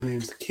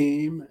name's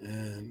Keem,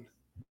 and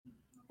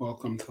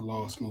welcome to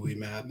Lost Movie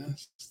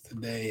Madness.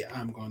 Today,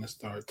 I'm going to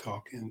start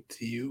talking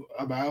to you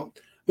about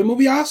the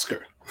movie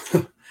Oscar.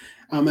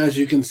 As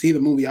you can see,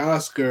 the movie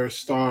Oscar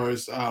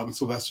stars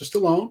Sylvester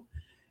Stallone,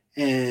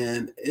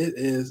 and it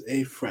is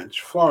a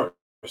French farce.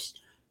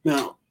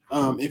 Now,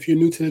 if you're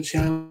new to the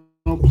channel,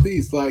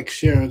 please like,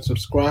 share, and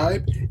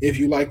subscribe. If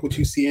you like what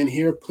you see in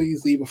here,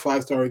 please leave a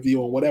 5-star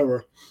review on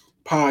whatever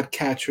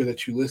podcatcher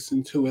that you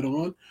listen to it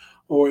on.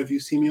 Or if you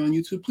see me on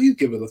YouTube, please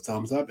give it a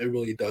thumbs up. It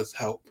really does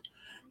help.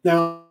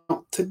 Now,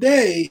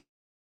 today,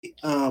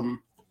 I'm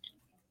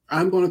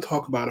going to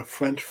talk about a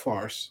French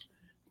farce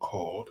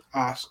called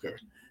Oscar.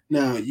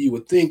 Now, you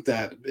would think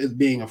that it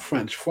being a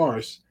French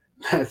farce,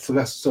 that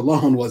Sylvester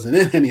Stallone wasn't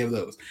in any of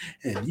those,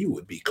 and you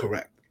would be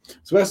correct.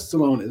 Sylvester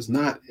Stallone is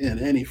not in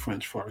any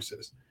French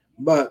farces,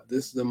 but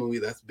this is a movie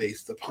that's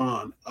based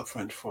upon a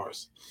French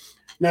farce.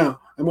 Now,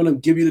 I'm going to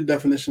give you the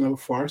definition of a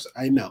farce.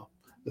 I know.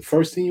 The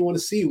first thing you want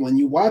to see when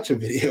you watch a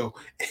video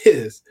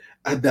is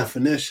a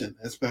definition,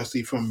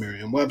 especially from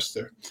Merriam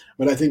Webster.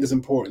 But I think it's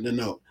important to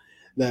note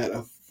that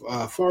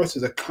a farce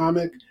is a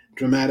comic,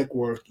 dramatic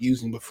work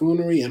using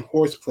buffoonery and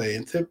horseplay,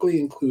 and typically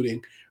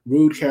including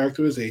rude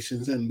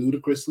characterizations and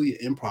ludicrously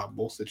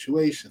improbable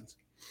situations.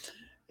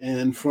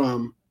 And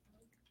from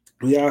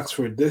the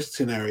Oxford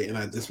Dictionary, and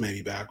this may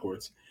be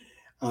backwards,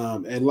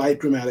 a light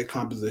dramatic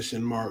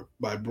composition marked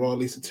by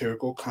broadly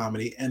satirical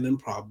comedy and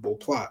improbable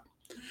plot.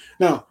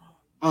 Now,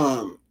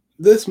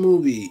 this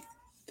movie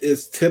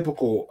is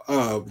typical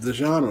of the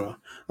genre.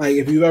 Like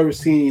if you've ever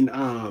seen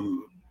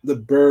The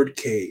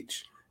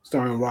Birdcage,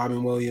 starring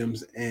Robin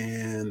Williams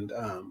and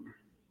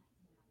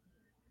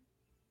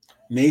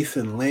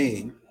Nathan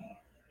Lane.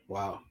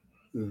 Wow.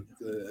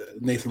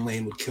 Nathan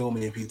Lane would kill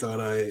me if he thought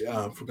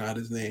I forgot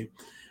his name.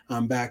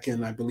 Back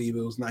in, I believe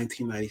it was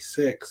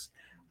 1996.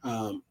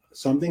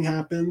 Something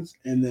happens,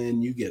 and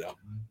then you get a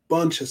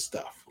bunch of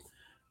stuff.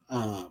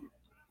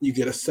 You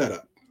get a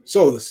setup.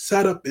 So the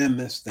setup in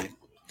this thing,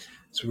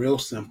 it's real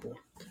simple.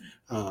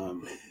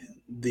 Um,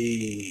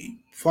 the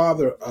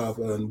father of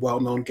a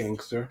well-known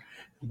gangster,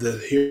 the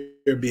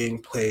here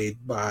being played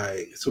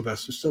by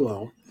Sylvester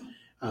Stallone.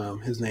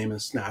 His name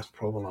is Snaps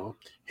Provolone.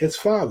 His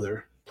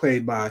father,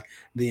 played by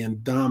the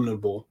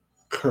indomitable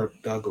Kirk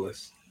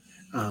Douglas,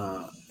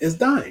 is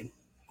dying.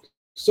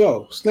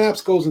 So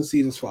Snaps goes and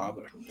sees his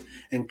father,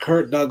 and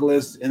Kirk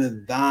Douglas, in his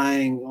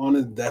dying on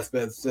his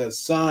deathbed, says,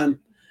 "Son,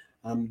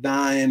 I'm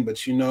dying, but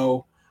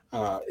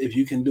if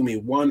you can do me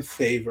one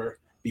favor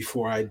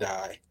before I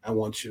die, I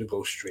want you to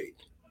go straight."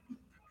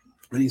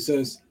 And he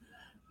says,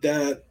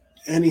 "Dad,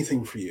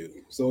 anything for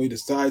you." So he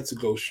decides to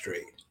go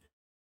straight.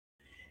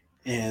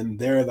 And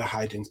there the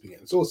hijinks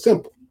begin. So it's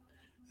simple.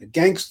 A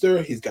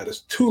gangster, he's got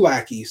his two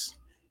lackeys,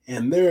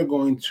 and they're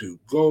going to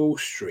go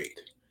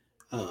straight.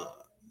 Uh,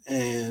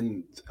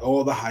 and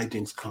all the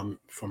hijinks come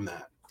from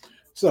that.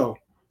 So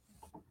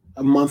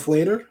a month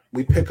later,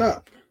 we pick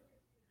up.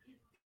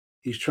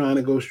 He's trying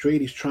to go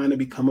straight. He's trying to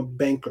become a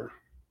banker.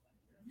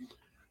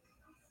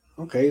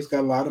 Okay, he's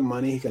got a lot of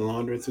money. He can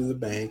launder it through the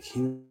bank.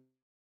 He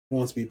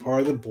wants to be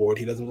part of the board.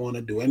 He doesn't want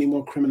to do any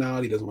more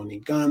criminality. He doesn't want any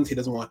guns. He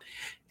doesn't want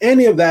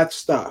any of that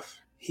stuff.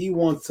 He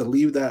wants to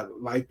leave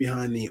that life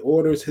behind. And he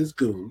orders his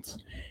goons,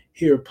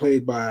 here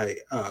played by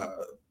uh,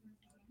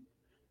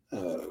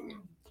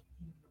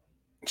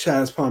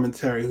 Chaz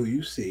Palminteri, who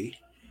you see,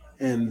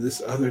 and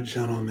this other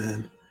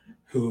gentleman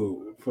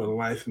who, for the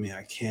life of me,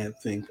 I can't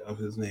think of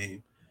his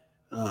name,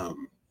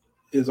 um,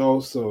 is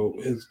also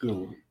his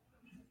goon.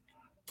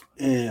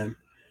 And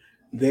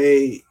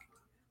they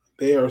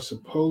they are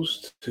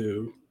supposed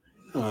to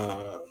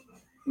uh,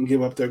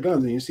 give up their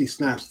guns. And you see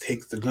Snaps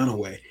takes the gun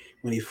away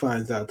when he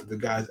finds out that the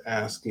guy's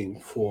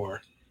asking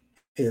for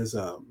his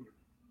a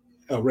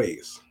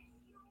raise.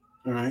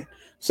 All right.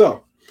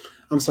 So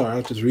I'm sorry, I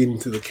was just reading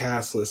through the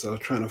cast list. I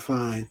was trying to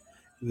find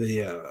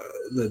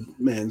the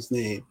man's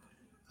name.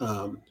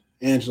 Um,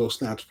 Angelo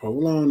Snaps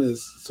Provolone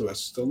is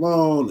Sylvester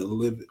Stallone, and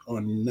Liv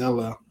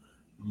Ornella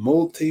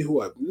Multi,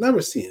 who I've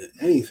never seen in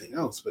anything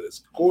else, but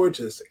it's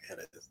gorgeous and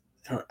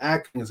her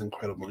acting is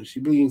incredible, and she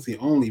brings the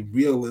only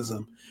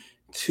realism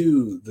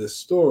to this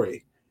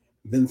story.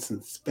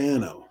 Vincent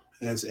Spano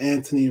as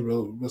Anthony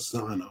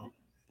Rosano.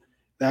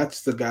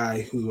 That's the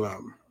guy who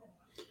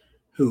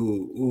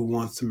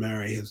wants to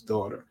marry his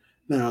daughter.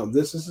 Now,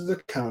 this is his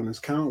accountant. His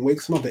accountant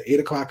wakes him up at 8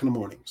 o'clock in the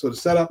morning. So the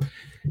setup,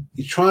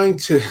 he's trying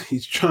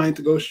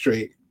to go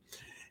straight.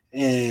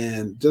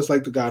 And just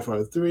like the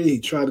Godfather 3, he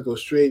tried to go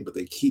straight, but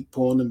they keep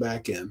pulling him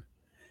back in.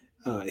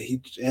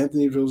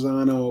 Anthony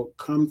Rosano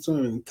comes to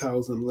him and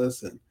tells him,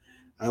 "Listen,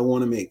 I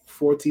want to make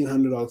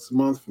 $1,400 a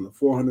month from the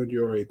 400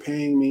 you're already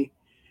paying me."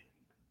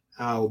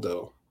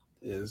 Aldo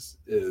is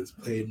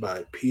played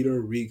by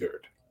Peter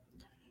Riegert.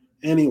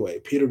 Anyway,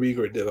 Peter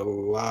Riegert did a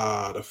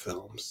lot of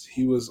films.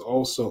 He was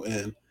also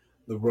in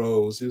The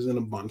Rose. He was in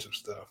a bunch of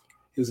stuff.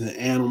 He was in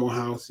Animal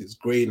House. He's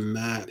great in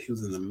that. He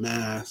was in The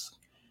Mask.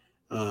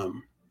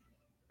 Um,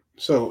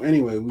 so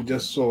anyway, we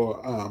just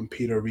saw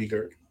Peter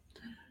Riegert.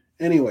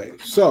 Anyway,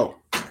 so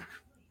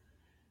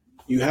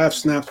you have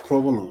Snaps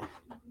Provolone.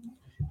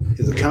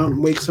 His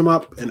accountant wakes him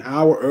up an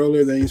hour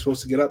earlier than he's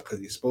supposed to get up because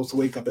he's supposed to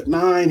wake up at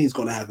 9. He's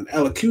going to have an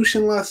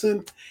elocution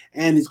lesson,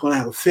 and he's going to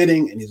have a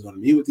fitting, and he's going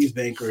to meet with these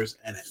bankers.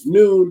 And at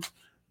noon,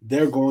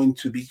 they're going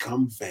to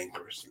become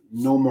bankers.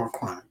 No more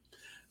crime.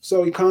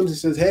 So he comes and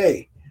says,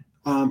 hey,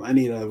 I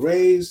need a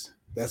raise.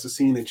 That's the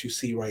scene that you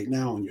see right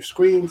now on your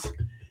screens.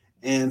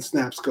 And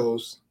Snaps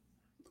goes,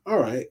 all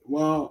right,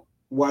 well,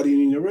 why do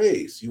you need a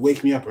raise? You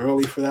wake me up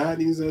early for that?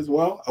 And he says,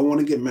 well, I want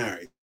to get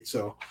married.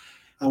 So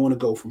I want to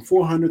go from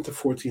 $400 to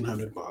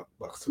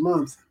 $1,400 a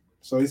month.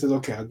 So he says,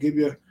 okay, I'll give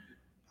you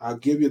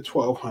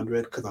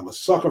 $1,200 because I'm a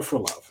sucker for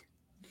love.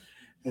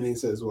 And he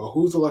says, well,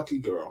 who's the lucky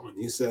girl? And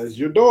he says,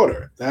 your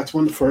daughter. That's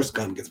when the first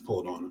gun gets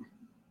pulled on him.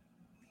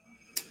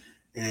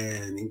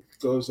 And he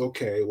goes,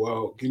 okay,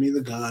 well, give me the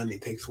gun. He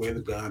takes away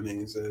the gun, and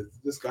he says,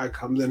 this guy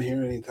comes in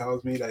here and he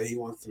tells me that he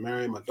wants to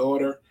marry my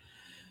daughter.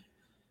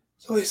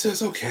 So he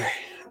says, okay,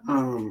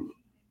 well,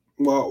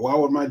 why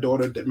would my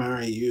daughter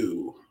marry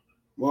you?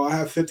 Well, I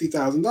have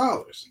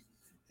 $50,000.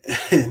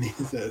 And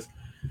he says,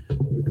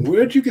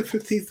 where'd you get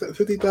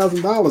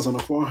 $50,000 on a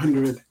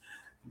 $400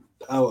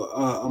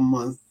 a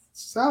month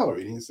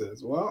salary? And he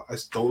says, well, I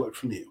stole it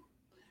from you.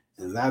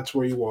 And that's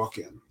where you walk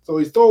in. So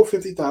he stole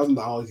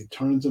 $50,000. He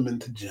turns them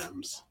into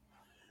gems.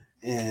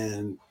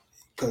 And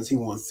because he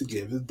wants to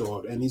give his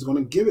daughter, and he's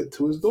going to give it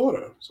to his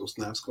daughter. So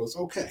Snaps goes,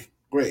 okay,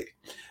 great.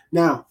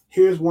 Now,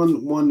 here's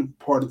one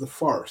part of the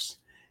farce,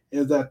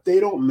 is that they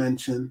don't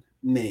mention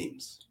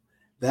names.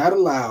 That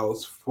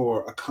allows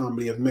for a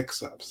comedy of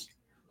mix-ups.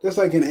 Just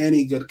like in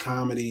any good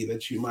comedy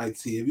that you might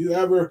see. If you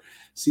ever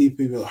see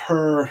people,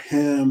 her,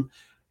 him,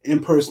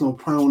 impersonal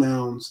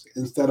pronouns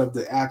instead of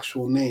the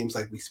actual names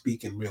like we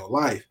speak in real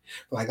life.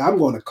 Like, I'm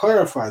going to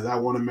clarify that I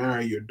want to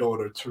marry your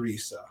daughter,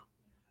 Teresa,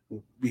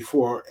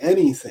 before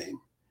anything.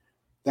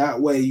 That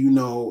way you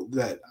know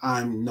that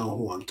I know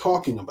who I'm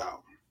talking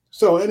about.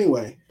 So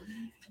anyway,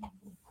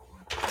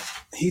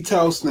 he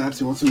tells Snaps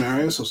he wants to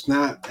marry her. So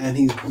Snap, and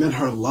he's been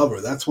her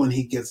lover. That's when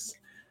he gets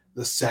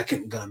the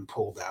second gun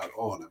pulled out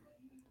on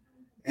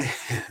him.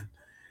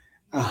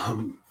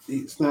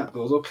 And Snap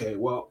goes, okay,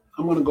 well,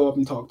 I'm going to go up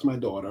and talk to my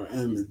daughter.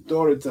 And his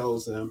daughter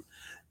tells him,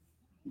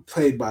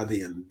 played by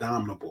the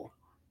indomitable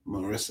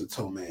Marissa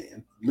Tomei.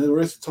 And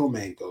Marissa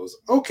Tomei goes,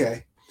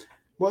 okay,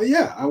 well,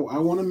 yeah, I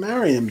want to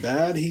marry him,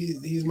 Dad.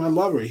 He's my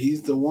lover.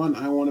 He's the one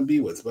I want to be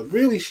with. But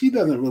really, she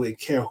doesn't really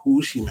care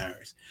who she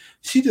marries.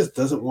 She just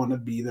doesn't want to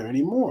be there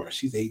anymore.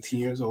 She's 18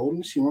 years old,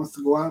 and she wants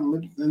to go out and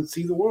live and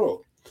see the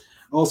world.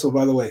 Also,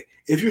 by the way,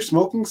 if you're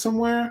smoking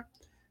somewhere,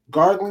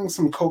 gargling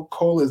some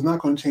Coca-Cola is not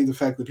going to change the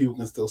fact that people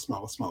can still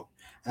smell the smoke.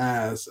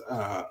 As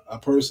a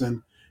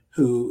person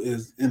who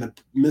is in the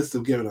midst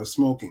of giving up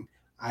smoking,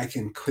 I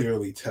can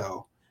clearly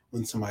tell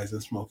when somebody's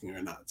been smoking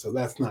or not. So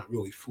that's not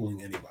really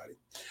fooling anybody.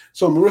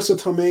 So Marissa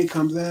Tomei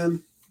comes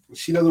in.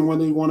 She doesn't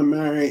really want to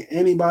marry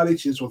anybody.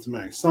 She just wants to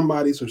marry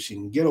somebody so she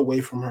can get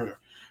away from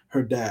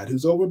her dad,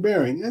 who's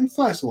overbearing. And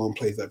Sly Stallone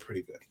plays that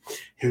pretty good.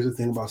 Here's the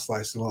thing about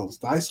Sly Stallone.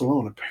 Sly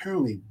Stallone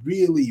apparently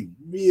really,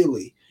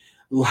 really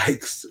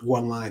likes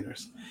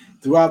one-liners.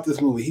 Throughout this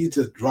movie, he's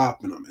just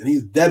dropping them, and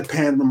he's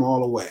deadpanning them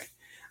all away.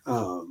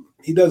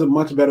 He does a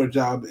much better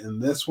job in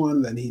this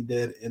one than he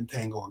did in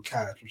Tango and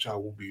Cash, which I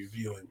will be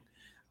reviewing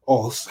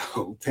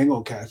also. Tango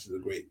and Cash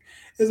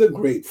is a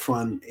great,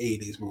 fun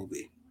 80s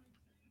movie.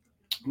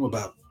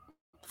 About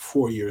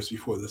 4 years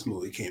before this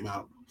movie came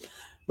out.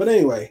 But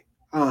anyway,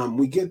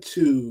 we get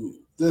to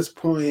this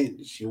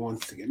point. She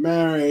wants to get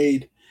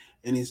married,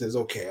 and he says,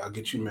 okay, I'll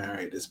get you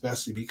married,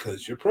 especially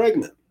because you're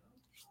pregnant.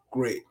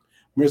 Great.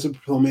 Marissa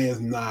Tomei is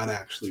not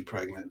actually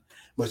pregnant,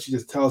 but she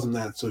just tells him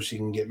that so she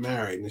can get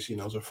married, and she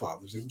knows her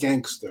father's a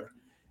gangster,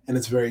 and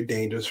it's very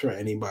dangerous for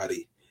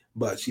anybody,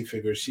 but she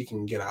figures she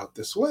can get out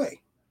this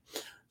way.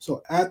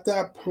 So at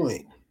that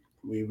point,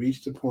 we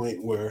reach the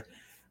point where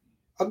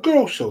a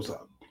girl shows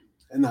up,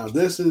 and now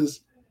this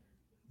is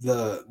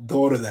the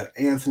daughter that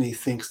Anthony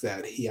thinks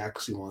that he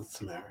actually wants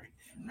to marry.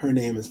 Her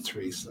name is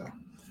Teresa.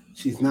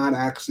 She's not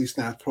actually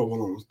Snaps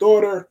Provolone's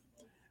daughter,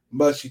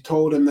 but she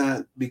told him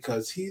that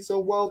because he's a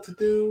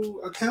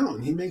well-to-do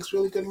accountant. He makes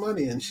really good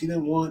money, and she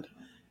didn't want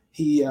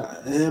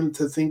him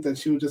to think that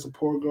she was just a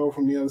poor girl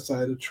from the other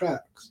side of the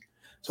tracks.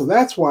 So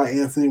that's why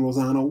Anthony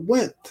Rosano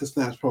went to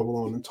Snaps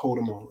Provolone and told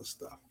him all this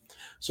stuff.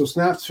 So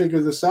Snaps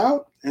figured this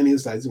out, and he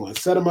decides he's going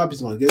to set him up.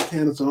 He's going to get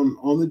hands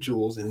on the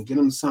jewels and get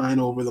him to sign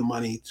over the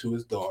money to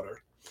his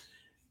daughter,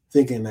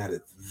 thinking that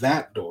it's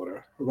that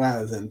daughter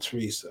rather than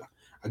Teresa.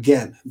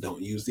 Again,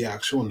 don't use the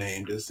actual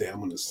name. Just say, I'm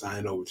going to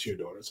sign over to your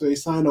daughter. So he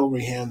signed over,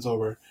 he hands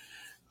over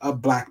a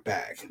black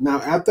bag.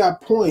 Now, at that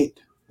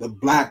point, the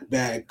black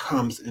bag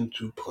comes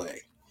into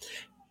play.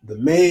 The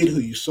maid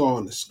who you saw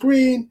on the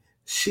screen,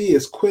 she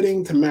is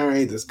quitting to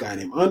marry this guy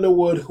named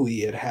Underwood, who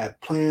he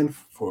had planned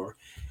for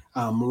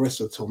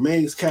Marissa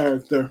Tomei's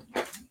character.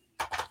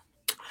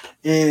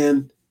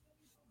 And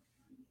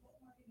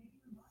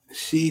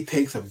she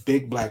takes a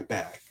big black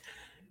bag.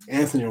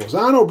 Anthony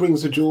Rosano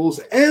brings the jewels,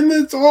 and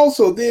it's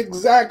also the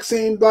exact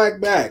same black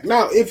bag.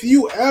 Now, if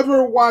you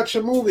ever watch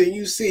a movie and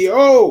you see,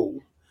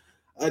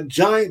 a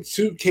giant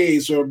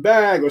suitcase or a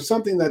bag or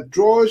something that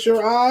draws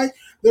your eye,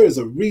 there is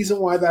a reason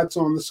why that's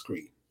on the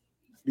screen,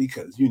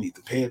 because you need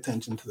to pay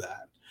attention to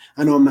that.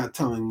 I know I'm not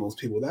telling most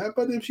people that,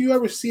 but if you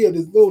ever see it,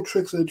 there's little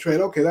tricks of the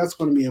trade. Okay, that's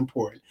going to be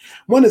important.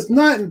 When it's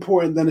not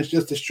important, then it's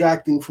just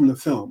distracting from the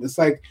film. It's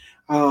like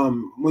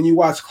when you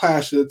watch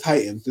Clash of the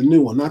Titans, the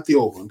new one, not the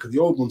old one, because the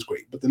old one's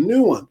great, but the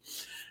new one.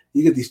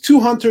 You get these two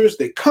hunters,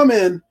 they come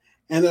in,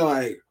 and they're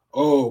like,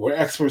 oh, we're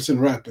experts in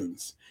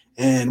weapons,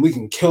 and we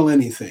can kill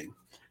anything.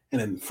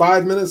 And then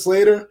 5 minutes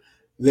later,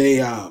 they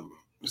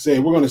say,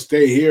 we're going to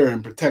stay here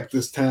and protect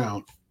this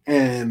town.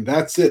 And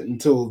that's it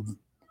until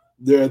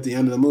they're at the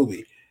end of the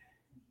movie.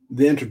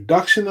 The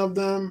introduction of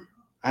them,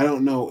 I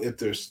don't know if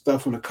there's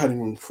stuff on the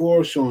cutting room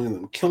floor showing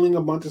them killing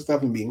a bunch of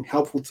stuff and being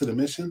helpful to the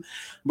mission,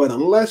 but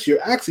unless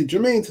you're actually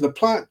germane to the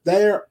plot,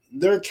 their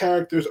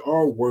characters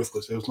are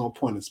worthless. There's no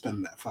point in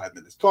spending that 5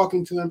 minutes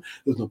talking to them.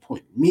 There's no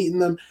point in meeting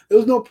them.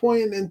 There's no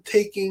point in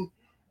taking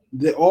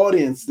the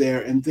audience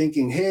there and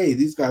thinking, hey,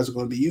 these guys are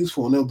going to be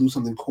useful and they'll do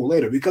something cool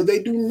later, because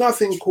they do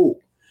nothing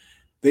cool.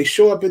 They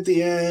show up at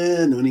the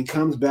end when he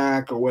comes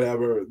back or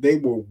whatever. They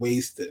were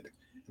wasted.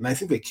 And I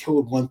think they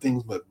killed one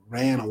thing but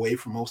ran away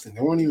from most things.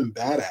 They weren't even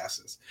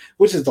badasses,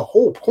 which is the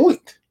whole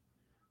point.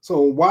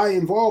 So why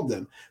involve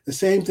them? The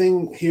same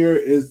thing here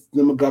is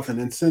the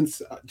MacGuffin. And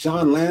since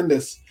John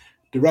Landis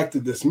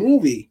directed this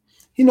movie,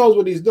 he knows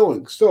what he's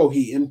doing. So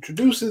he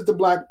introduces the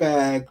black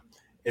bag.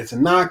 It's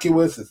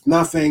innocuous. It's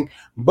nothing.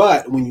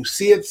 But when you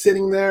see it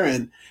sitting there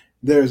and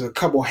there's a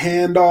couple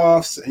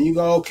handoffs and you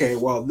go, okay,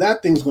 well,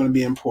 that thing's going to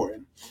be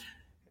important.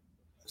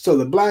 So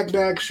the black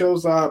bag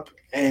shows up,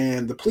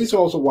 and the police are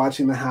also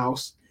watching the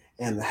house,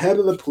 and the head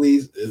of the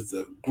police is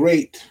the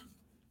great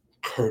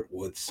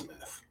Kurtwood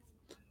Smith.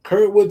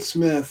 Kurtwood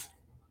Smith,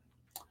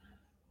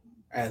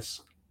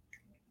 as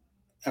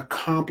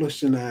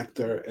accomplished an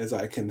actor as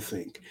I can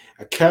think.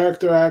 A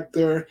character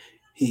actor,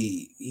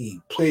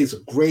 he plays a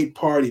great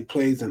part. He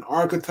plays an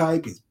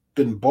archetype. He's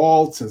been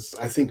bald since,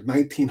 I think,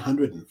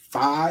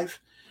 1905,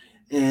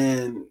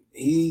 and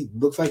he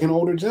looks like an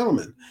older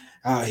gentleman.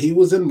 He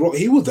was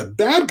the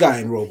bad guy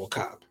in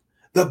RoboCop.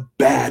 The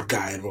bad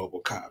guy in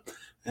RoboCop.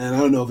 And I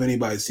don't know if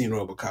anybody's seen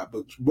RoboCop,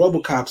 but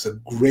RoboCop's a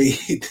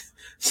great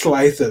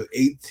slice of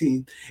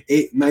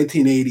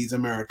 1980s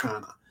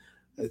Americana.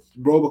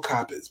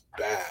 RoboCop is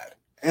bad,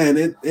 and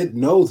it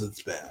knows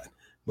it's bad,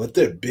 but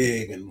they're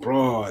big and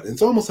broad.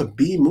 It's almost a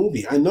B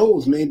movie. I know it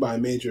was made by a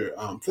major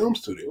film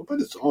studio, but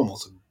it's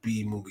almost a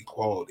B movie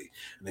quality.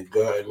 And the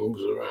guy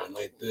moves around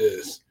like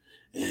this,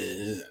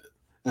 and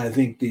I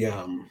think the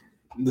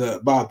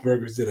Bob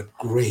Burgers did a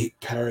great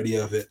parody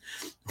of it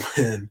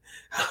when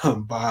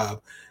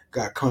Bob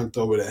got conked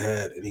over the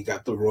head and he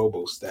got the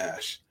Robo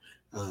stash.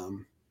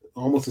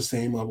 Almost the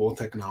same level of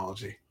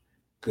technology,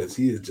 because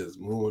he is just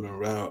moving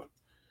around.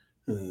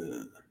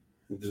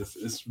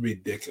 It's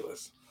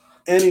ridiculous.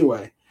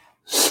 Anyway,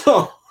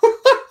 so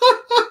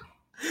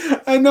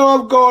I know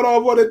I'm going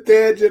off on a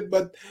tangent,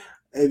 but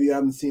if you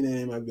haven't seen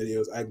any of my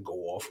videos, I can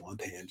go off on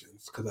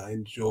tangents because I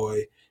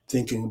enjoy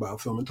thinking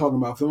about film and talking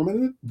about film,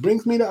 and it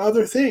brings me to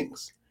other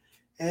things.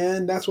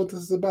 And that's what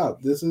this is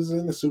about. This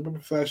isn't a super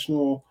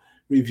professional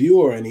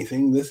review or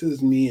anything. This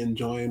is me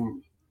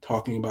enjoying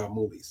talking about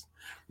movies.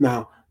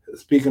 Now,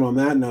 speaking on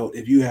that note,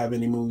 if you have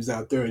any movies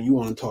out there and you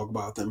want to talk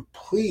about them,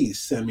 please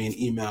send me an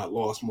email at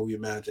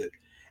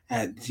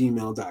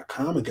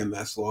lostmoviemadness@gmail.com. Again,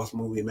 that's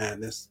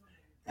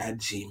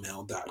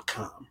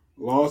lostmoviemadness@gmail.com.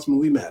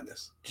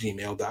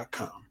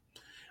 lostmoviemadness@gmail.com.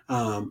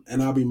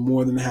 And I'll be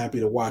more than happy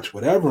to watch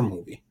whatever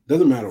movie.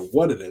 Doesn't matter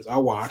what it is.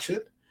 I'll watch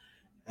it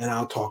and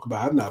I'll talk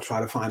about it, and I'll try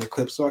to find a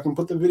clip so I can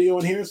put the video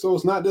in here so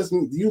it's not just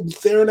you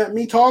staring at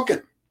me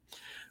talking,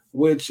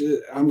 which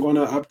I'm going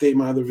to update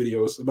my other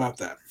videos about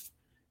that.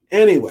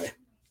 Anyway,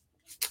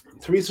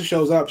 Teresa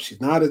shows up.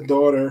 She's not his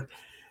daughter,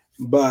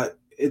 but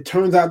it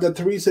turns out that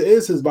Teresa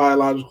is his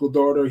biological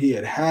daughter. He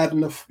had had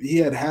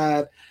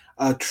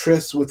a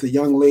tryst with a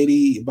young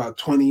lady about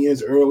 20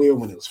 years earlier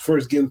when he was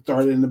first getting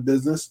started in the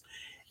business,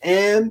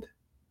 and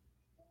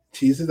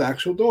she's his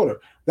actual daughter.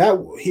 That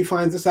he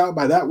finds this out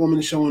by that woman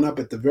showing up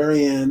at the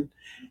very end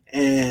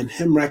and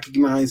him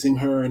recognizing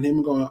her and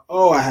him going,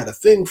 oh, I had a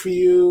thing for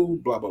you,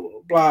 blah, blah,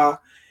 blah, blah.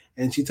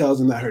 And she tells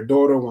him that her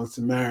daughter wants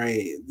to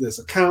marry this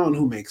accountant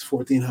who makes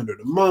 $1,400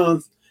 a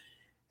month.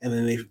 And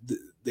then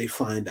they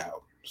find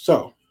out.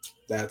 So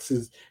that's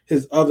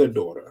his other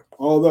daughter.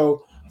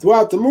 Although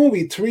throughout the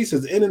movie,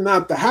 Teresa's in and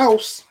out the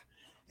house,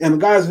 and the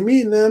guys are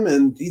meeting them,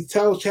 and he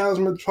tells Charles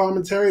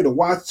Palminteri to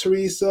watch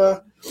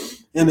Teresa,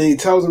 and then he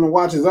tells him to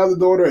watch his other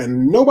daughter,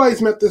 and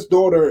nobody's met this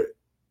daughter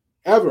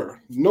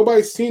ever.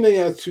 Nobody's seen any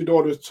of his two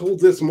daughters till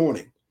this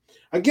morning.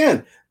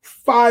 Again,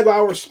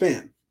 5-hour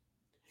span.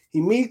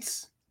 He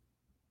meets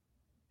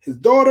his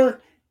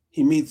daughter,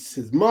 he meets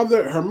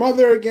her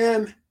mother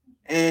again,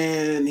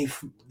 and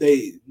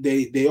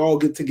they all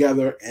get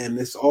together, and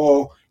this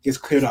all gets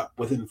cleared up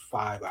within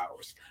 5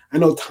 hours. I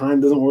know time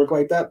doesn't work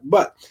like that,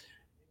 but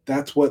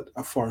that's what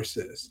a farce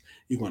is.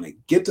 You're going to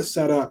get the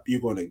setup,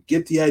 you're going to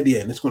get the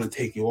idea, and it's going to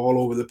take you all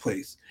over the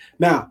place.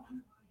 Now,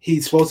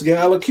 He's supposed to get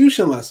an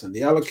elocution lesson.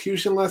 The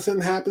elocution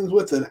lesson happens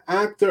with an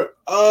actor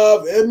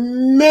of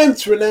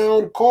immense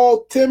renown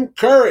called Tim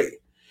Curry.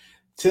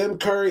 Tim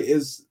Curry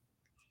is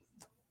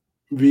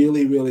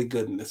really, really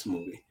good in this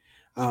movie.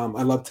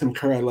 I love Tim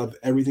Curry. I love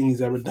everything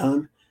he's ever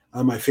done.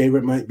 My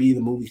favorite might be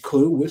the movie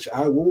Clue, which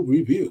I will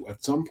review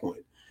at some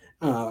point.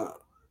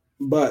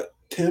 But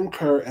Tim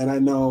Curry, and I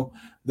know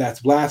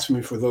that's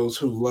blasphemy for those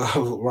who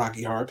love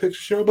Rocky Horror Picture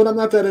Show, but I'm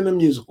not that into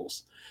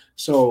musicals.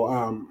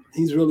 So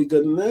he's really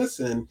good in this,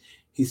 and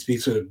he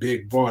speaks with a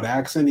big, broad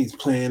accent. He's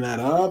playing that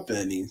up,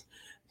 and he's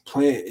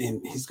playing,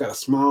 and he's got a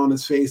smile on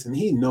his face, and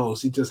he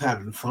knows he's just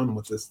having fun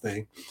with this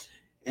thing.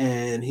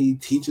 And he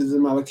teaches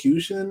him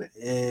elocution.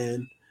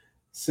 And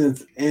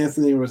since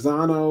Anthony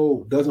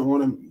Rosano doesn't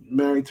want to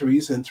marry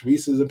Teresa, and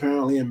Teresa's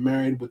apparently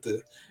married with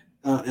the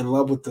in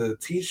love with the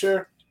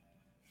teacher,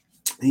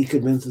 he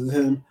convinces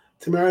him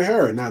to marry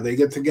her. Now they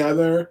get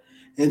together,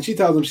 and she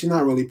tells him she's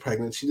not really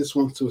pregnant. She just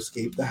wants to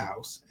escape the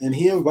house. And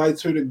he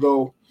invites her to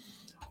go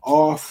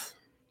off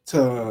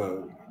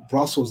to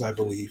Brussels, I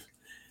believe.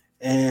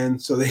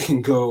 And so they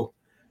can go,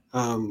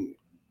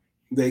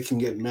 they can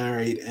get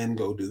married and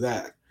go do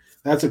that.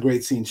 That's a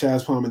great scene.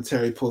 Chaz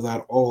Palminteri pulls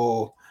out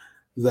all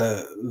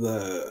the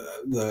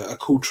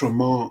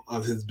accoutrement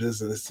of his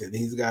business, and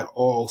he's got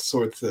all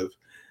sorts of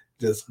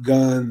just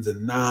guns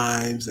and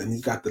knives, and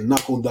he's got the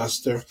knuckle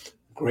duster.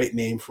 Great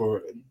name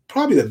for,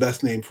 probably the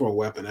best name for a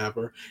weapon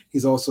ever.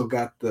 He's also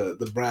got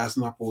the brass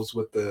knuckles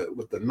with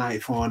the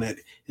knife on it.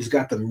 He's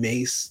got the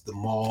mace, the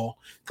maul.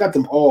 He's got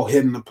them all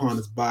hidden upon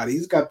his body.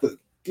 He's got the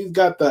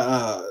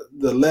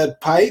lead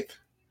pipe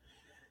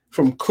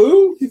from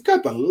Clue. He's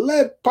got the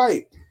lead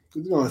pipe.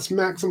 He's gonna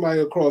smack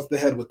somebody across the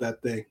head with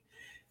that thing.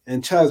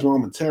 And Chaz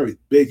Palminteri's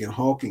big and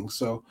hulking,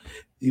 so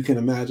you can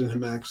imagine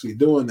him actually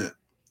doing that.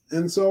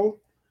 And so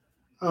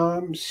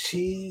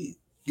she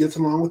gets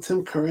along with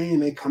Tim Curry,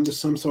 and they come to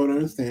some sort of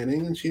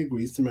understanding, and she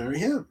agrees to marry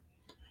him.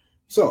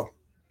 So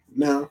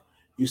now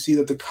you see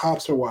that the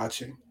cops are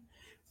watching,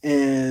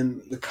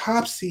 and the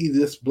cops see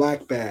this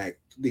black bag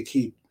they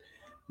keep.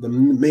 The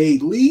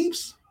maid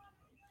leaves.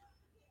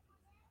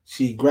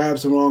 She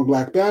grabs the wrong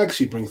black bag.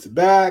 She brings it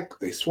back.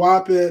 They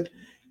swap it.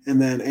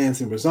 And then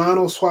Anthony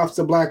Rosano swaps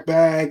the black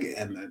bag.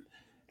 And then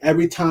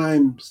every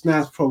time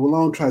Snaps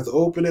Provolone tries to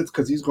open it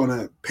because he's going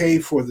to pay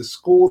for the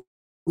school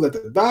that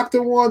the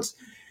doctor wants,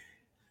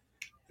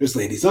 there's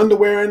ladies'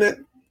 underwear in it.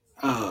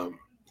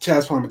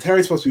 Chaz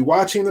Palminteri's supposed to be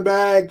watching the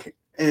bag,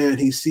 and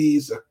he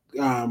sees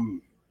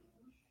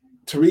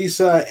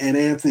Teresa and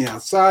Anthony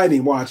outside. And he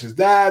watches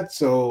that.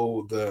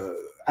 So the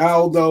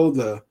Aldo,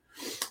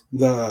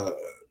 the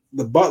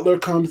butler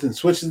comes and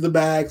switches the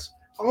bags.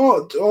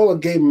 All a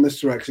game of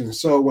misdirection.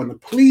 So when the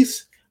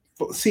police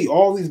see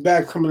all these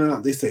bags coming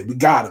out, they say, "We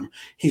got him.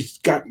 He's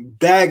got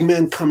bag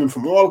men coming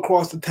from all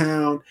across the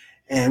town,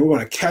 and we're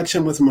going to catch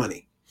him with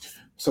money."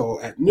 So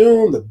at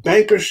noon, the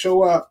bankers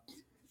show up,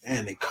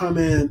 and they come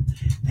in,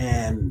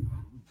 and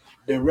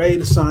they're ready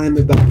to sign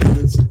the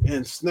documents.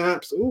 And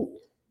Snaps, ooh,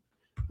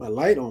 my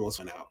light almost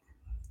went out.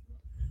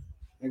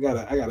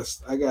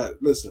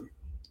 Listen,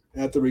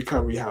 at the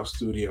Recovery House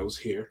Studios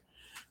here,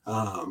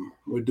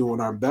 we're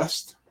doing our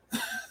best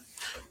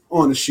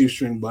on a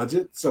shoestring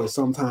budget. So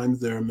sometimes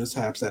there are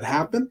mishaps that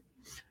happen,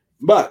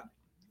 but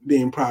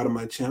being proud of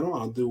my channel,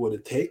 I'll do what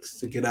it takes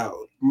to get out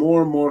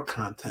more and more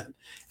content.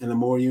 And the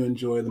more you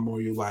enjoy, the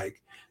more you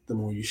like, the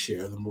more you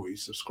share, the more you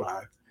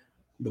subscribe,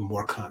 the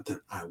more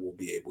content I will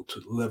be able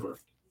to deliver.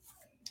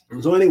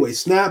 And so anyway,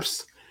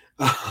 Snaps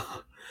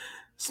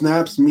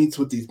meets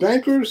with these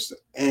bankers,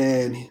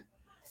 and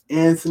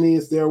Anthony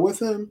is there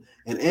with him,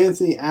 and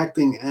Anthony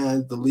acting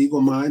as the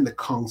legal mind, the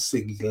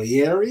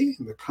consigliere.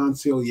 The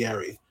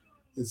consigliere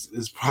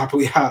is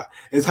probably how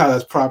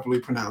that's properly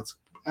pronounced.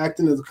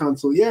 Acting as a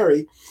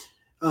consigliere,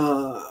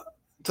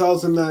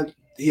 tells him that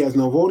he has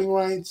no voting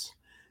rights,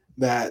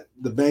 that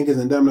the bank is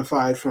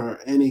indemnified for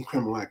any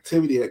criminal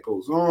activity that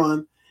goes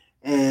on,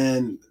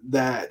 and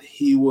that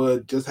he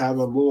would just have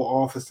a little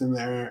office in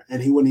there,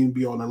 and he wouldn't even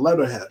be on a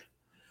letterhead.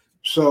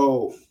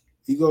 So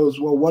he goes,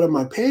 "Well, what am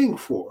I paying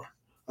for?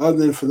 Other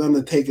than for them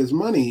to take his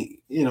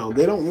money, they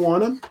don't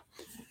want him."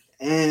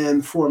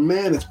 And for a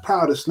man as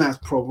proud as Snaps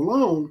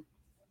Provolone,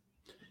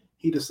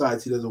 he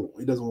decides he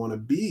doesn't want to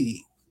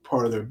be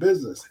part of their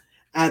business.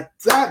 At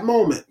that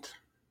moment,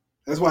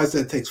 that's why I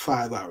said it takes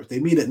 5 hours. They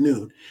meet at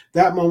noon.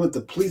 That moment, the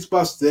police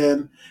bust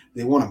in.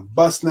 They want to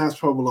bust Snaps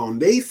Provolone.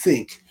 They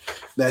think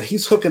that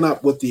he's hooking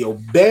up with the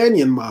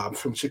O'Banion mob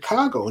from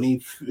Chicago.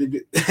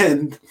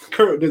 And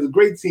Kurt, there's a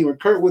great scene where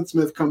Kurtwood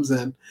Smith comes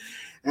in,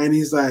 and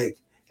he's like,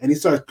 and he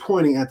starts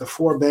pointing at the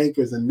four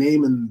bankers and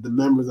naming the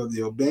members of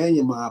the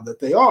O'Banion mob that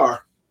they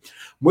are,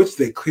 which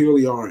they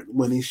clearly aren't.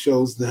 When he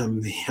shows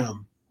them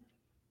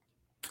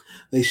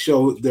they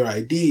show their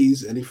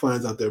IDs, and he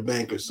finds out they're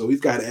bankers. So he's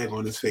got egg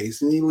on his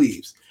face, and he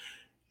leaves.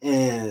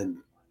 And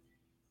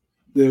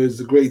there's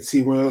a great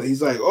scene where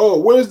he's like, "Oh,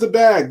 where's the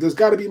bag? There's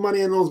got to be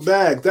money in those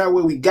bags. That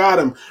way we got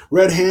him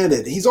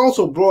red-handed." He's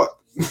also brought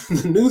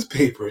the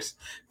newspapers,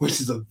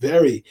 which is a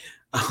very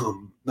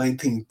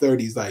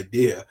 1930s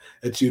idea,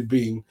 that you'd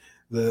bring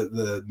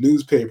the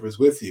newspapers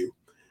with you.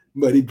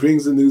 But he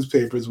brings the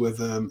newspapers with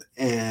him,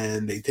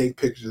 and they take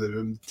pictures of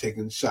him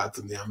taking shots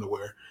of the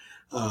underwear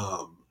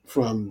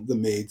from the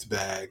maid's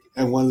bag.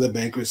 And one of the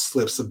bankers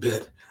slips a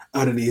bit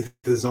underneath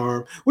his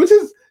arm, which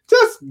is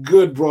just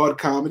good broad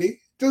comedy.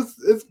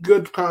 Just it's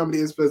good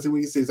comedy, especially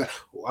when you say,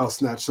 oh, "I'll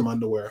snatch some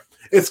underwear."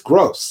 It's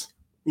gross,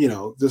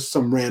 just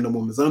some random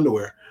woman's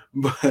underwear.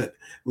 But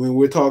when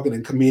we're talking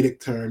in comedic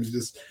terms,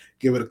 just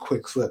give it a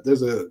quick slip.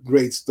 There's a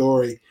great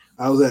story.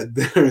 I was at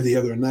dinner the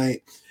other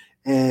night,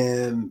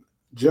 and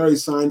Jerry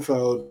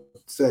Seinfeld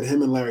said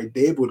him and Larry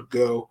David would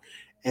go,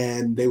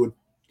 and they would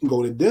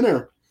go to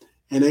dinner,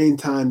 and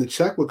anytime the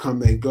check would come,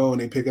 they'd go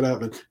and they pick it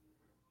up and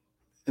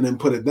then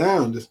put it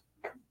down.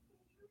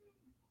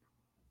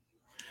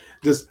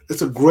 Just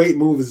it's a great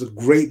movie. It's a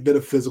great bit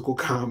of physical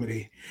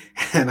comedy,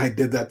 and I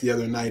did that the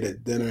other night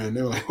at dinner, and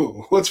they were like,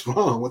 oh, "What's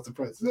wrong? What's the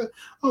price?" I said,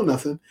 "Oh,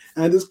 nothing."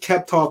 And I just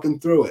kept talking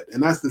through it,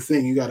 and that's the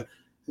thing. You got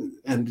to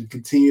and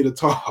continue to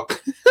talk.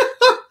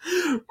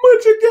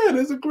 Which again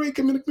is a great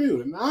comedic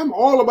movie, and I'm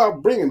all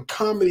about bringing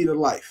comedy to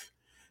life.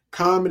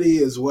 Comedy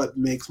is what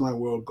makes my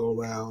world go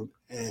round.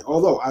 And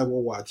although I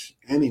will watch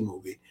any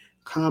movie,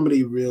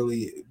 comedy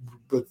really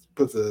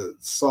puts a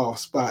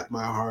soft spot in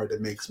my heart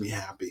that makes me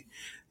happy.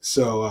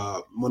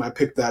 So when I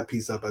picked that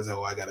piece up, I said,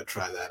 "Oh, I got to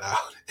try that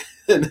out,"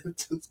 and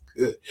it's just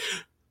good.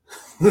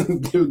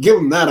 Give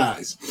them that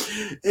eyes.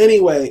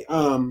 Anyway,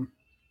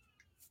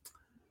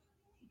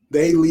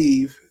 they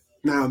leave.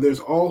 Now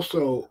there's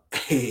also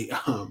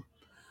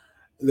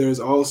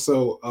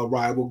a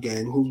rival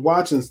gang who's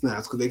watching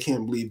Snaps because they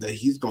can't believe that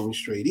he's going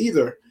straight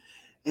either.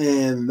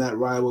 And that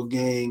rival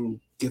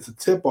gang gets a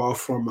tip off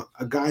from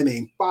a guy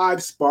named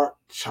Five Spot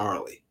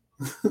Charlie.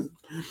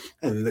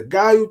 And the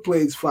guy who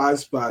plays Five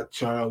Spot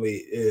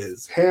Charlie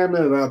is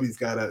hamming it up. He's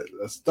got a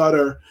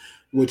stutter,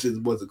 which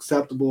was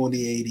acceptable in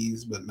the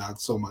 80s, but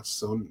not so much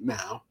so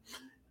now.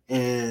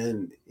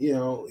 And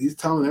he's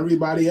telling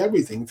everybody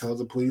everything. He tells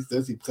the police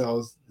this, he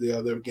tells the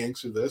other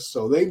gangster this.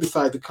 So they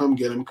decide to come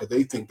get him because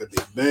they think that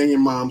they're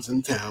banging moms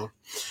in town.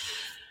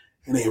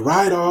 And they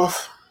ride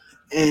off,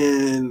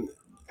 and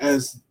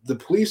as the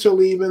police are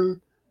leaving,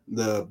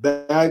 the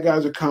bad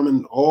guys are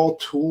coming all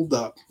tooled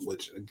up,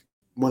 which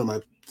one of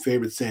my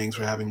favorite sayings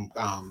for having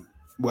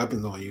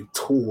weapons on you,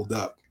 tooled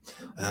up.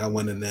 And I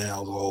went in there, I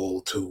was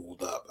all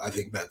tooled up. I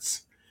think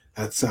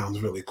that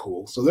sounds really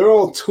cool. So they're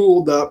all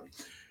tooled up,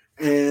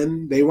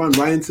 and they run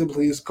right into the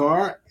police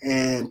car,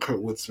 and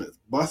Kurtwood Smith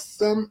busts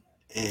them,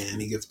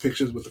 and he gets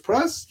pictures with the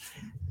press,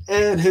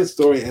 and his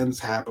story ends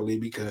happily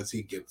because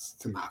he gets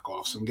to knock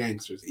off some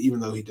gangsters, even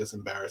though he just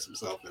embarrassed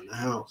himself in the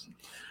house.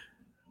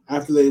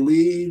 After they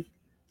leave,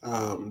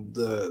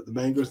 the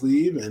bankers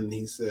leave, and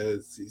he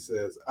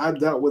says, "I've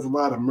dealt with a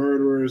lot of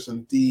murderers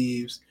and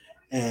thieves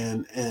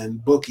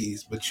and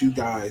bookies, but you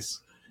guys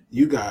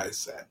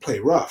play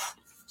rough,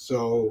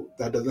 so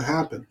that doesn't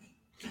happen."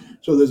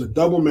 So there's a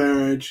double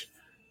marriage.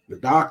 The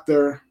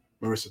doctor,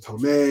 Marissa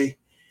Tomei,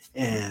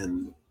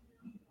 and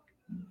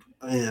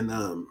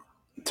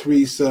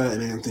Teresa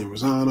and Anthony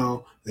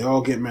Rosano, they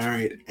all get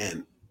married.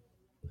 And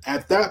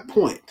at that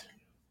point,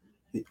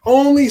 the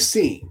only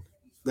scene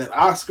that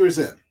Oscar's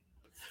in,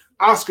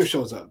 Oscar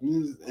shows up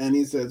and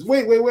he says,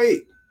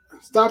 wait,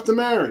 stop the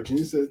marriage. And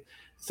he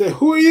said,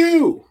 "Who are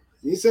you?"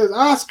 And he says,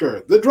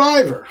 "Oscar, the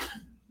driver,"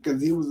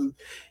 because he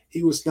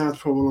was Snaps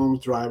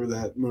Provolone's driver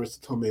that Marissa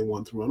Tomei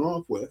wanted to run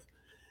off with.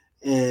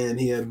 And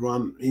he had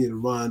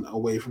run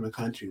away from the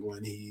country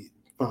when he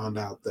found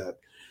out that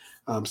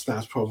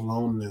Snaps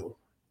Provolone knew.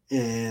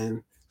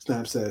 And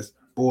Snap says,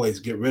 "Boys,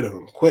 get rid of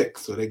him quick."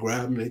 So they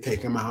grab him, they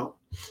take him out,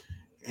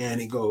 and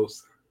he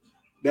goes,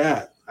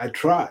 "Dad, I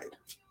tried,"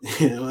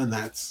 and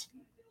that's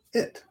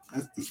it.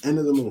 That's the end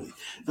of the movie.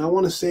 Now I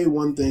want to say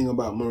one thing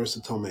about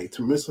Marissa Tomei.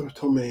 To Marissa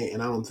Tomei,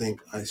 and I don't think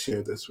I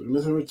shared this with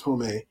Marissa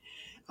Tomei.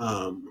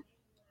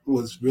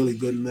 Was really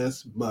good in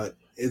this, but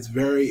it's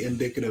very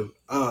indicative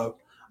of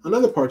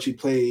another part she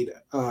played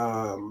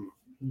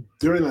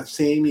during that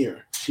same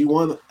year. She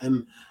won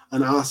an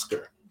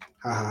Oscar,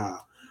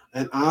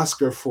 an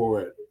Oscar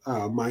for it.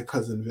 My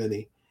Cousin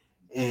Vinny,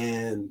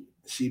 and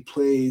she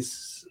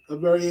plays a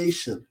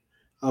variation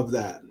of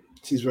that.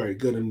 She's very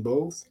good in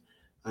both.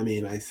 I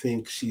mean, I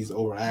think she's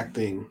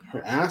overacting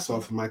her ass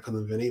off in My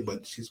Cousin Vinny,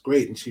 but she's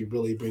great, and she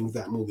really brings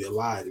that movie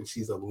alive, and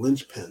she's a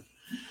linchpin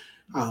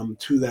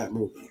to that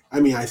movie. I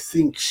mean, I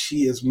think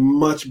she is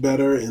much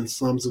better in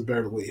Slums of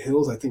Beverly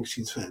Hills. I think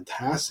she's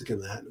fantastic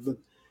in that. But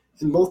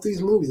in both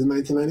these movies in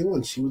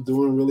 1991, she was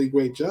doing a really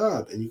great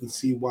job, and you can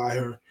see why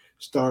her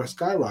star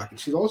skyrocketed.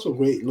 She's also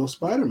great in those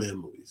Spider-Man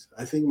movies.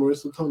 I think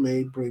Marissa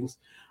Tomei brings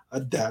a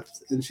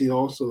depth, and she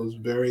also is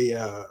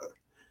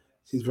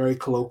she's very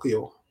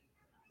colloquial.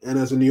 And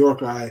as a New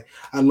Yorker, I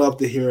love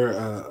to hear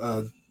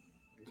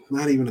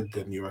not even a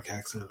good New York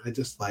accent.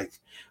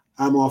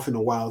 I'm off in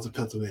the wilds of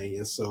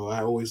Pennsylvania, so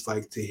I always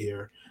like to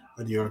hear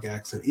a New York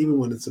accent, even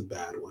when it's a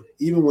bad one,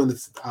 even when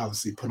it's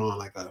obviously put on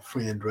like a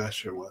Fran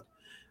Drescher one.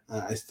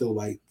 I still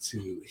like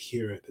to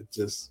hear it. It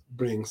just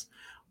brings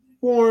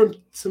warmth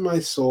to my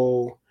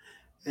soul,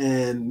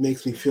 and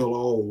makes me feel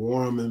all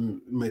warm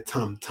in my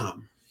tum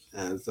tum,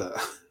 as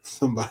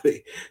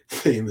somebody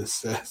famous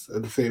says,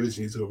 the famous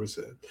YouTuber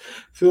said.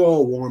 Feel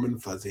all warm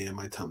and fuzzy in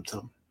my tum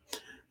tum.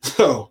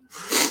 So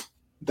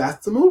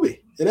that's the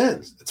movie. It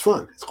ends. It's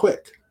fun. It's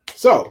quick.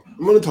 So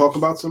I'm going to talk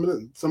about some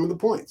of the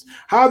points.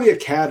 How the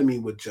Academy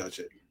would judge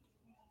it.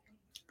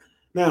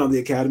 Now the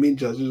Academy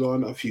judges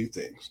on a few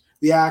things.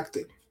 The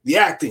acting. The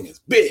acting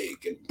is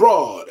big and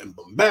broad and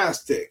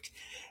bombastic,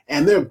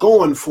 and they're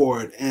going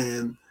for it,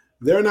 and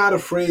they're not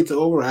afraid to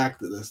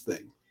overact in this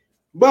thing.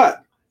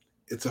 But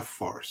it's a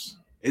farce.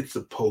 It's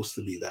supposed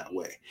to be that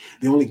way.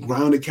 The only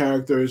grounded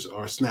characters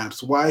are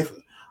Snap's wife,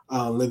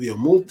 Olivia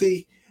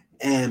Moulty,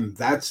 and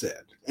that's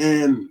it.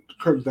 And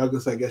Kirk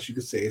Douglas, I guess you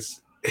could say,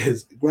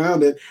 is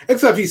grounded,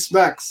 except he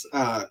smacks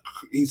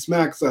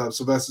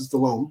Sylvester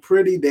Stallone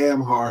pretty damn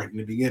hard in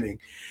the beginning.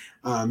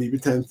 He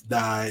pretends to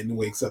die and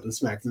wakes up and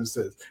smacks him and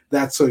says,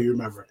 "That's so you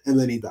remember," and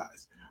then he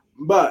dies.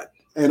 But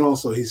and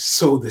also he's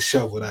so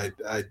disheveled. I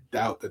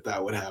doubt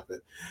that would happen.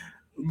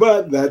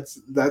 But that's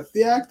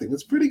the acting.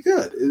 It's pretty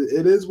good.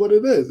 It is what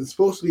it is. It's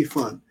supposed to be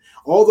fun.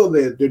 Although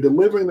they're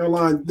delivering their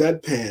line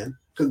deadpan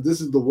because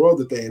this is the world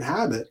that they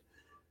inhabit.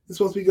 It's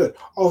supposed to be good.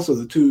 Also,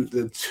 the two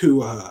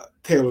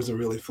Taylors are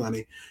really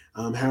funny.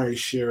 Harry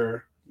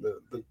Shearer,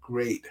 the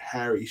great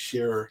Harry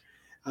Shearer,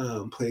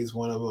 plays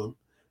one of them.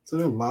 So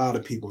there are a lot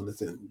of people in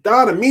this.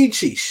 Don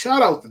Amici,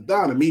 shout out to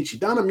Don Amici.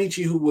 Don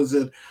Amici, who was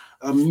in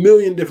a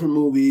million different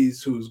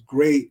movies, who's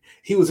great.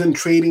 He was in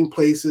Trading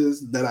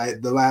Places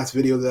the last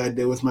video that I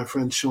did with my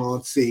friend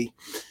Sean C.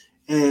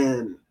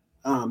 And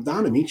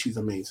Don Amici's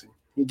amazing.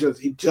 He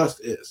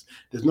just is.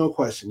 There's no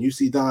question. You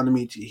see Don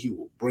Amici, he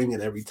will bring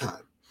it every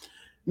time.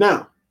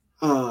 Now,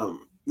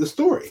 the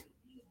story.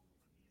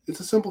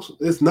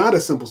 It's not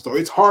a simple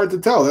story. It's hard to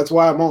tell. That's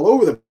why I'm all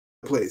over the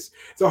place.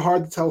 It's a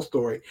hard to tell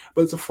story,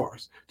 but it's a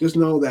farce. Just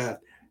know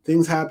that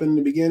things happen in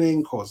the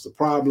beginning, cause the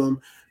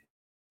problem.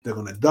 They're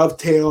going to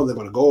dovetail. They're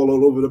going to go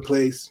all over the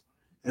place,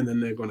 and then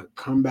they're going to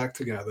come back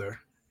together,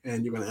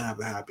 and you're going to have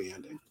a happy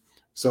ending.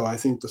 So I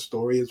think the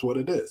story is what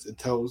it is. It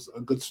tells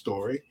a good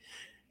story.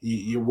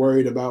 You're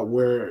worried about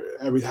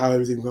how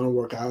everything's going to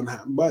work out,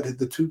 but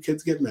the two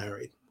kids get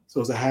married, so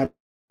it's a happy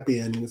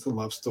ending. It's a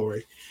love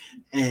story,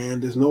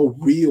 and there's no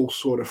real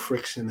sort of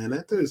friction in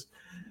it. There's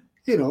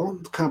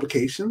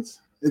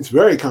complications. It's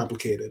very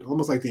complicated,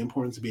 almost like the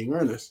importance of being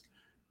earnest,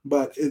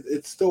 but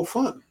it's still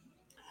fun.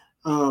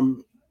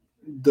 Um,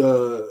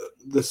 the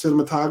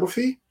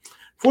cinematography.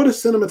 For the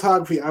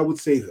cinematography, I would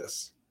say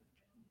this: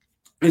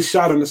 it's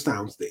shot on a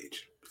soundstage,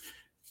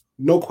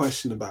 no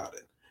question about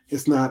it.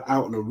 It's not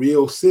out in a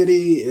real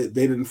city.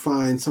 They didn't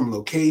find some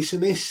location.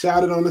 They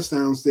shot it on a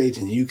soundstage,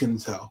 and you can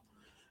tell.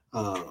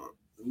 Uh,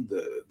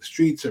 the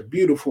streets are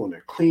beautiful and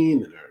they're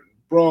clean and they're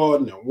broad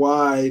and they're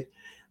wide.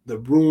 The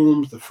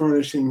rooms, the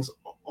furnishings,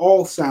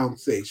 all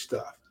soundstage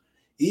stuff.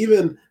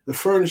 Even the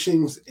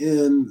furnishings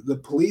in the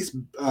police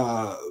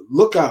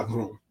lookout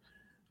room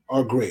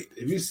are great.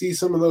 If you see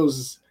some of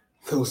those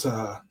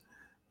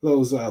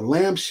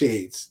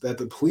lampshades that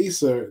the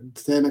police are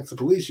stand next to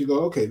police, you go,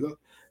 okay, look,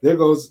 there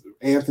goes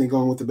Anthony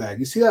going with the bag.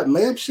 You see that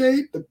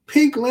lampshade, the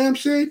pink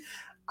lampshade?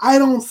 I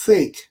don't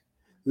think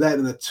that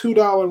in a $2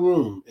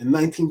 room in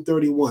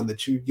 1931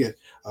 that you get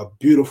a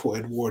beautiful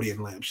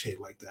Edwardian lampshade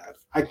like that.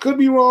 I could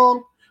be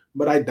wrong,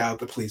 but I doubt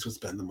the police would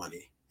spend the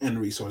money and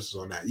resources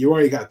on that. You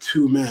already got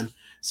two men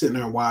sitting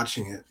there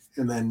watching it,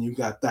 and then you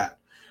got that.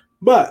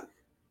 But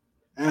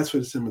as for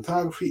the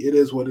cinematography, it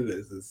is what it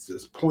is. It's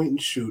just point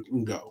and shoot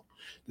and go.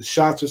 The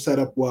shots are set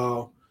up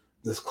well.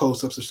 The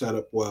close-ups are set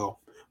up well,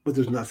 but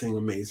there's nothing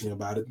amazing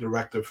about it.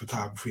 Director of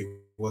photography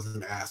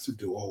wasn't asked to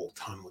do a whole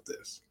ton with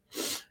this.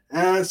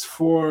 As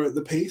for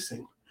the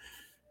pacing,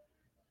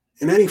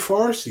 in any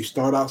farce, you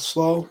start out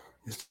slow,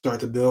 you start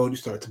to build, you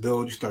start to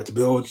build, you start to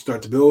build, you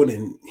start to build,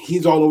 and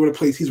he's all over the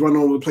place. He's running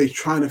all over the place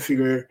trying to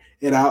figure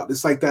it out.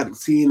 It's like that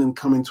scene in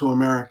Coming to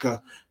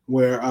America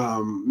where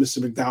Mr.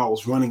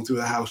 McDowell's running through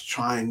the house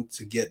trying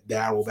to get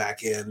Daryl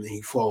back in, and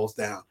he falls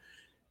down.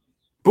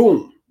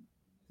 Boom.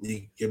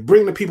 You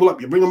bring the people up,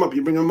 you bring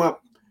them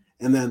up,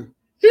 and then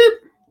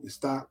you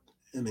stop,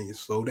 and then you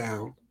slow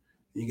down,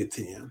 you get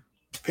to the end.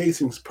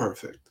 Pacing's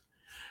perfect.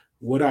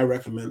 Would I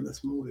recommend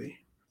this movie?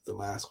 The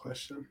last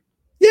question.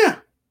 Yeah.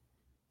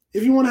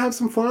 If you want to have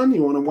some fun,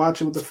 you want to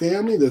watch it with the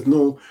family, there's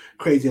no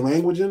crazy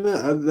language in it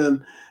other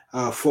than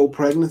full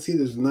pregnancy.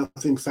 There's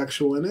nothing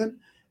sexual in it.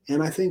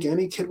 And I think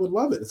any kid would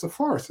love it. It's a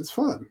farce. It's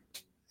fun.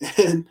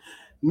 And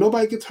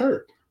nobody gets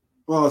hurt.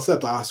 Well,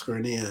 except Oscar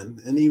in the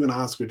end. And even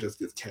Oscar just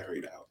gets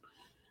carried out.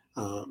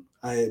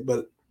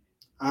 But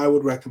I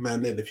would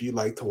recommend it. If you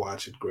like to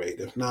watch it,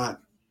 great. If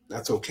not,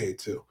 that's okay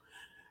too.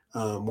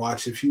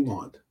 Watch if you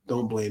want.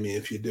 Don't blame me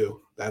if you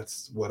do.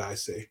 That's what I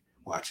say.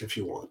 Watch if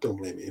you want. Don't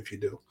blame me if you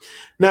do.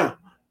 Now,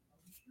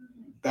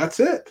 that's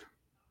it.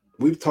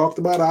 We've talked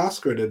about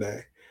Oscar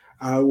today.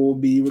 I will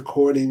be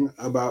recording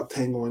about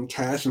Tango and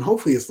Cash, and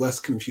hopefully it's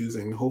less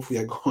confusing. Hopefully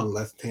I go on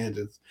less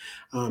tangents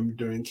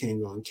during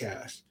Tango and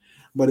Cash.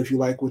 But if you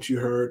like what you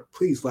heard,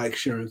 please like,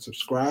 share, and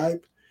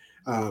subscribe.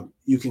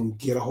 You can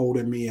get a hold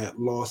of me at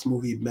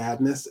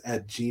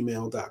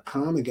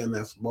lostmoviemadness@gmail.com. Again,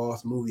 that's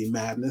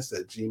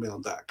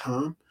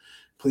lostmoviemadness@gmail.com.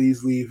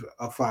 Please leave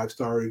a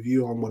 5-star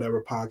review on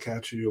whatever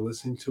podcatcher you're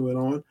listening to it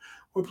on,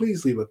 or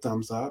please leave a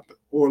thumbs up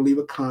or leave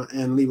a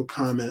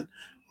comment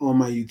on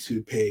my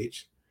YouTube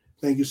page.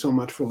 Thank you so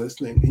much for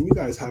listening, and you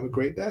guys have a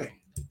great day.